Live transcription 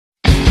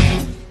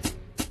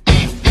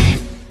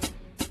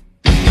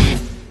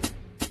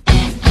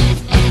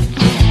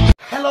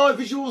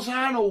Hello visuals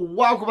and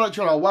welcome back to the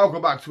channel,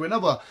 welcome back to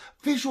another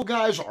Visual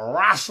Guyz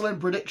wrestling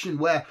prediction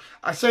where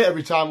I say it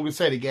every time, I'm going to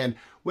say it again,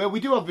 where we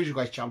do have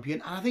Visual Guyz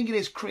champion and I think it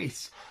is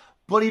Chris,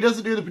 but he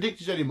doesn't do the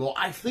predictions anymore.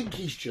 I think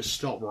he's just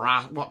stopped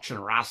watching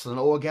wrestling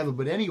altogether,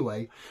 but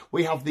anyway,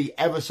 we have the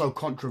ever so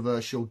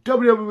controversial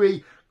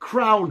WWE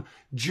Crown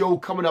Jewel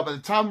coming up. At the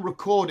time I'm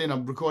recording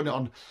it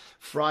on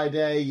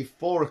Friday,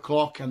 4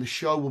 o'clock, and the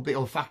show will be,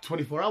 in fact,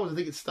 24 hours. I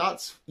think it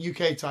starts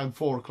UK time,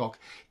 4 o'clock,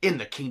 in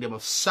the Kingdom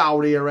of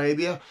Saudi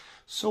Arabia.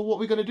 So what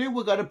we're going to do,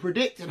 we're going to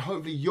predict, and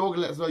hopefully you're going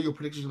to let us know your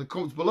predictions in the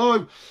comments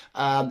below.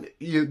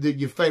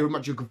 Your favourite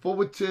match you're looking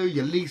forward to,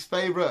 your least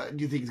favourite,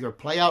 do you think it's going to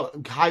play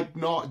out, hype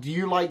not? Do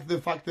you like the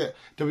fact that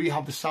WWE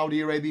have the Saudi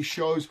Arabia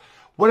shows?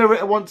 Whatever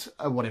you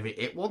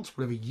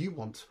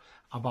want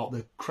about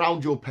the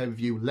Crown Jewel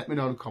pay-per-view, let me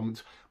know in the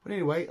comments. But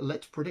anyway,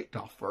 let's predict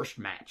our first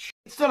match.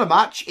 It's not a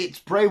match, it's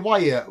Bray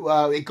Wyatt.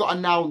 It got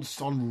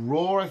announced on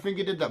Raw, I think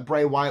it did, that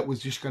Bray Wyatt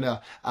was just going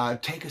to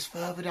take us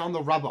further down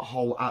the rabbit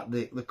hole at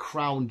the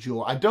Crown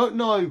Jewel. I don't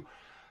know,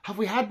 have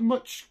we had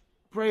much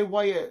Bray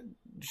Wyatt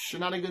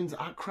shenanigans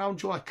at Crown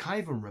Jewel? I can't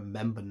even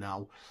remember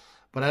now.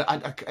 But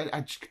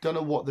I don't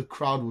know what the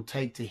crowd will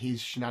take to his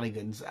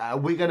shenanigans.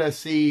 We're gonna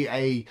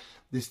see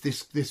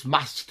this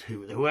masked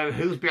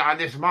who's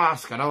behind this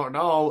mask? I don't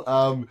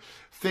know.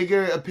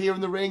 Figure appear in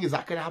the ring. Is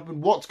that gonna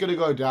happen? What's gonna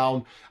go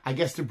down? I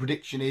guess the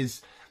prediction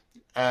is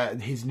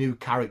his new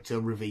character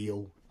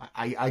reveal.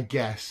 I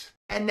guess.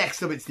 And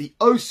next up, it's the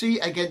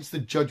OC against the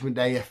Judgment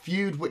Day, a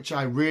feud which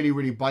I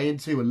really buy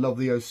into. I love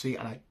the OC,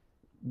 and I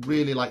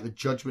really like the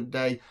Judgment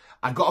Day.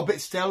 I got a bit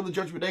stale on the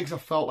Judgment Day because I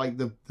felt like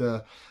they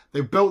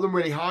built them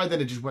really high,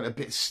 then it just went a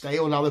bit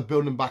stale. Now they're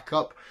building them back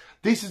up.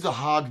 This is a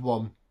hard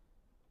one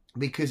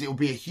because it will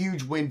be a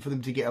huge win for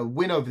them to get a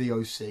win over the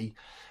OC.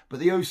 But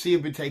the OC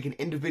have been taking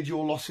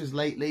individual losses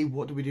lately.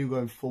 What do we do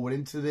going forward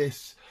into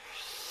this?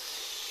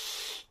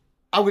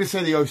 I'm going to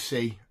say the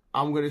OC.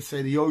 I'm going to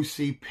say the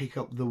OC pick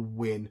up the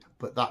win,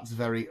 but that's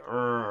very...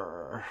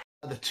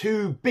 The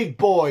two big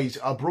boys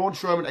are Braun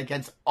Strowman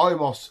against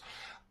Omos.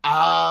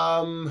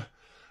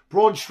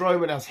 Braun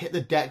Strowman has hit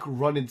the deck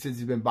running since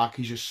he's been back.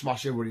 He's just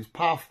smashed everybody's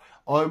path.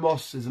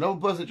 Omos is another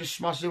person that just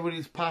smashed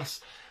everybody's path.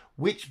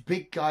 Which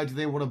big guy do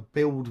they want to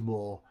build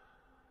more?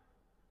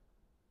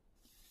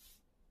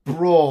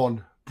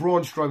 Braun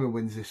Strowman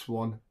wins this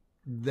one.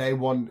 They're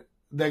going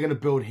to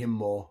build him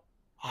more.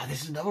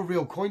 This is another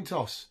real coin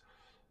toss.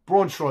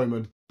 Braun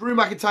Strowman. Drew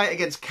McIntyre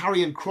against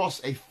Karrion Kross,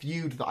 a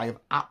feud that I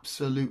have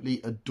absolutely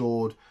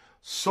adored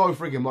so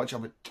friggin' much.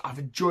 I've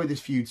enjoyed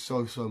this feud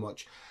so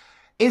much.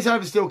 Inside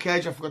of a steel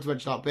cage, I forgot to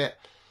mention that bit.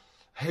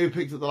 Who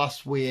picked up the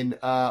last win?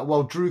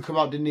 Well, Drew come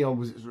out, didn't he, on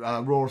was it,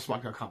 Raw or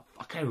SmackDown?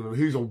 I can't remember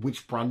who's on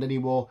which brand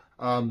anymore.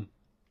 And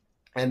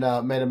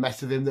made a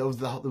mess of him. There was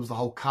the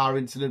whole car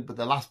incident, but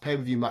the last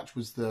pay-per-view match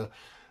was the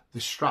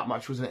strap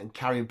match, wasn't it? And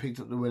Karrion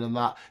picked up the win on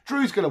that.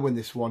 Drew's going to win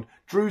this one.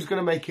 Drew's going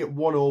to make it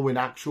 1-1 in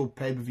actual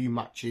pay-per-view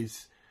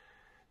matches.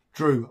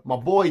 Drew, my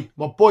boy,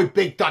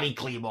 Big Daddy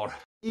Claymore.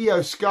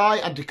 Io Sky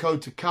and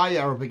Dakota Kai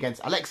are up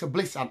against Alexa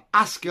Bliss and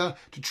Asuka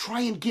to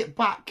try and get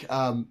back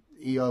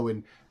Io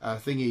and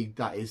thingy,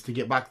 that is, to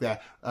get back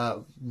their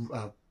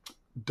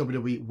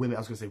WWE Women, I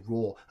was going to say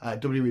Raw,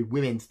 WWE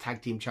Women's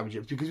Tag Team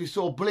Championships, because we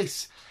saw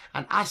Bliss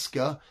and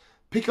Asuka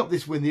pick up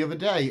this win the other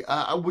day,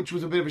 which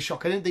was a bit of a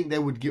shock. I didn't think they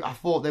would give, I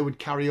thought they would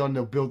carry on,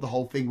 they'll build the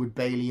whole thing with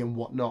Bayley and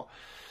whatnot.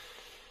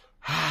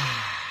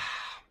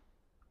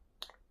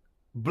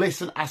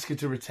 Bliss and Asuka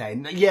to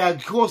retain. Yeah,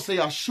 of course they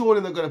are. Surely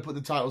they're going to put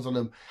the titles on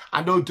them.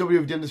 I know WWE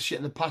have done this shit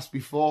in the past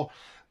before,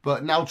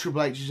 but now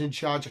Triple H is in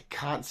charge. I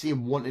can't see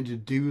him wanting to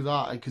do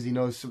that because he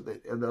knows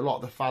a lot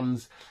of the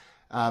fans,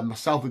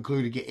 myself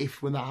included, get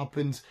iffed when that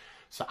happens.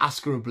 So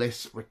Asuka and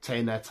Bliss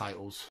retain their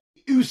titles.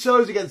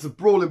 Usos against the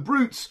Brawling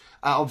Brutes.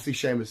 Obviously,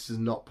 Sheamus is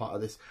not part of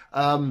this.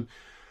 I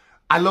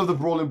love the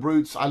Brawling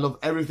Brutes. I love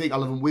everything. I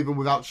love them with and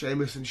without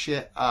Sheamus and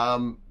shit.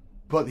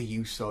 But the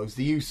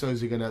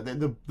Usos are gonna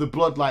the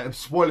bloodline. I'm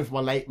spoiling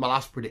for my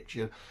last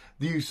prediction.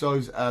 The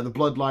Usos, the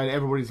bloodline,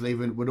 everybody's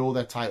leaving with all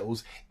their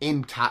titles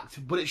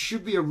intact. But it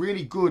should be a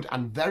really good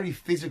and very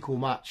physical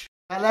match.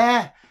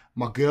 Belair,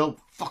 my girl,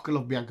 fucking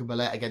love Bianca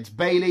Belair against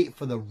Bayley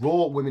for the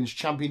Raw Women's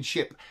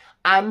Championship,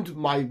 and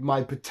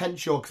my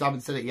potential, because I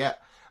haven't said it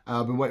yet.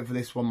 I've been waiting for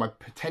this one. My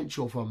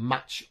potential for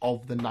match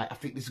of the night. I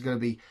think this is going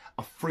to be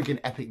a friggin'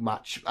 epic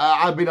match.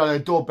 I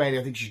adore Bayley.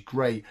 I think she's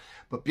great,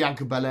 but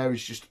Bianca Belair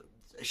is just.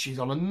 She's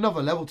on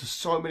another level to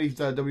so many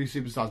WWE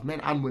superstars, men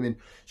and women.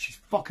 She's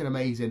fucking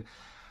amazing.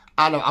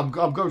 And I'm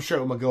going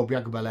straight with my girl,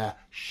 Bianca Belair.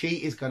 She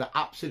is going to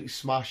absolutely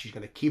smash. She's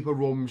going to keep her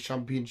Raw Women's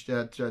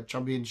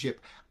Championship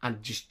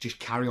and just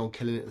carry on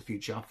killing it in the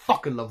future. I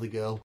fucking love the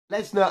girl.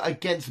 Lesnar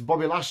against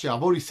Bobby Lashley.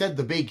 I've already said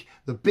the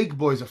big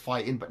boys are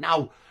fighting, but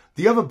now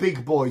the other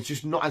big boys,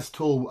 just not as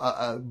tall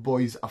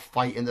boys, are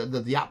fighting.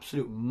 The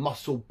absolute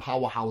muscle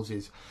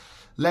powerhouses.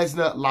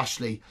 Lesnar,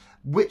 Lashley.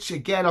 Which,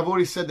 again, I've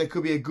already said there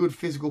could be a good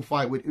physical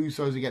fight with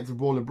Usos against the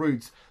Brawling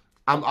Brutes.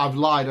 I've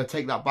lied. I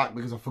take that back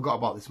because I forgot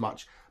about this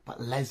match.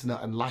 But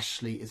Lesnar and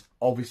Lashley is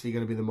obviously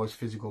going to be the most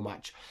physical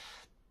match.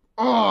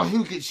 Oh,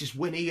 who gets this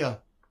win here?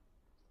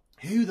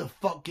 Who the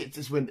fuck gets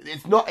this win?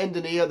 It's not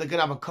ending here. They're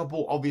going to have a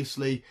couple,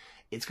 obviously.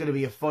 It's going to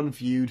be a fun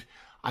feud.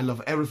 I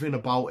love everything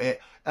about it.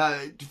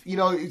 You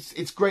know,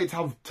 it's great to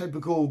have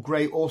typical,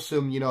 great,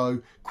 awesome, you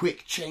know,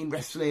 quick chain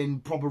wrestling,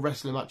 proper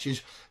wrestling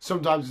matches.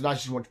 Sometimes it's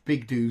nice to watch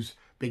big dudes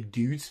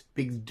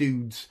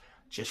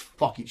just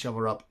fuck each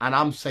other up. And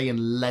I'm saying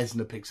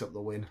Lesnar picks up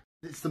the win.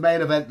 It's the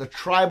main event, the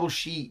Tribal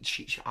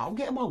Chief. I'm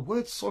getting my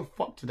words so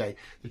fucked today.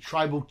 The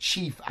Tribal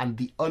Chief and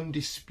the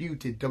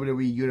undisputed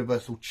WWE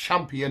Universal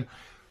Champion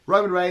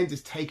Roman Reigns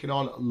is taking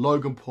on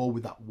Logan Paul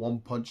with that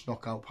one-punch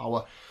knockout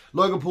power.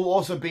 Logan Paul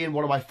also being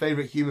one of my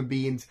favourite human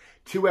beings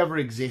to ever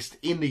exist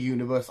in the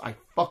universe. I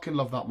fucking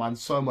love that man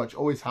so much,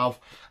 always have.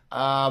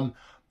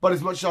 But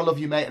as much as I love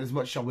you, mate, and as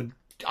much as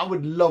I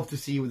would love to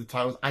see you with the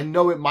titles. I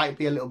know it might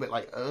be a little bit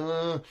like,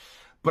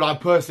 but I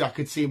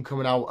could see him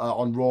coming out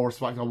on Raw or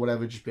SmackDown,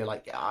 whatever, just being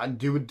like, yeah, and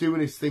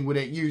doing his thing with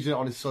it, using it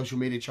on his social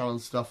media channel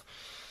and stuff.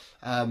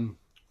 On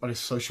his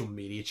social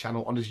media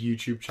channel, on his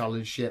YouTube channel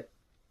and shit.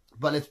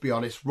 But let's be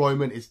honest,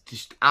 Roman is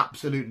just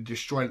absolutely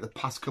destroying it the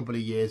past couple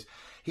of years.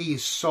 He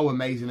is so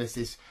amazing as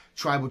this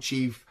Tribal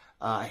Chief,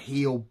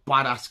 heel,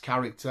 badass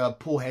character.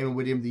 Paul Heyman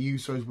with him, the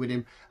Usos with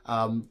him.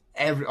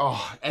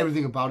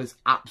 Everything about it is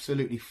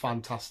absolutely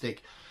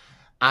fantastic.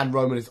 And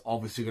Roman is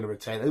obviously going to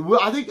retain.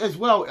 I think as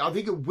well, I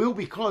think it will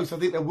be close. I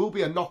think there will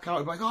be a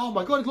knockout. Like, oh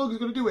my God, Logan's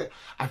going to do it.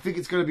 I think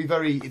it's going to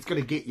be it's going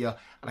to get you.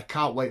 And I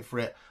can't wait for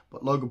it.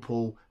 But Logan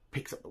Paul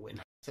picks up the win.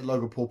 So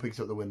Logan Paul picks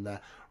up the win there.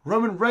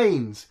 Roman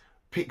Reigns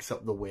picks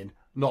up the win,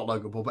 not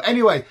Logan Paul. But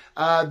anyway,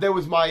 there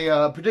was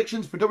my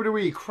predictions for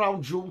WWE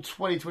Crown Jewel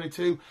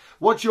 2022.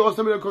 What's yours?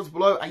 Let me know in the comments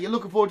below. Are you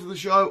looking forward to the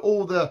show?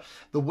 All the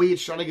weird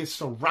shenanigans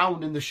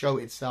surrounding the show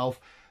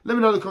itself. Let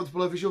me know in the comments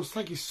below, visuals.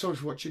 Thank you so much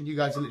for watching. You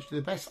guys are literally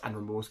the best. And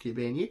remember, always keep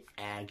being you.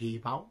 And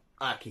keep on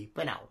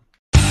keeping on.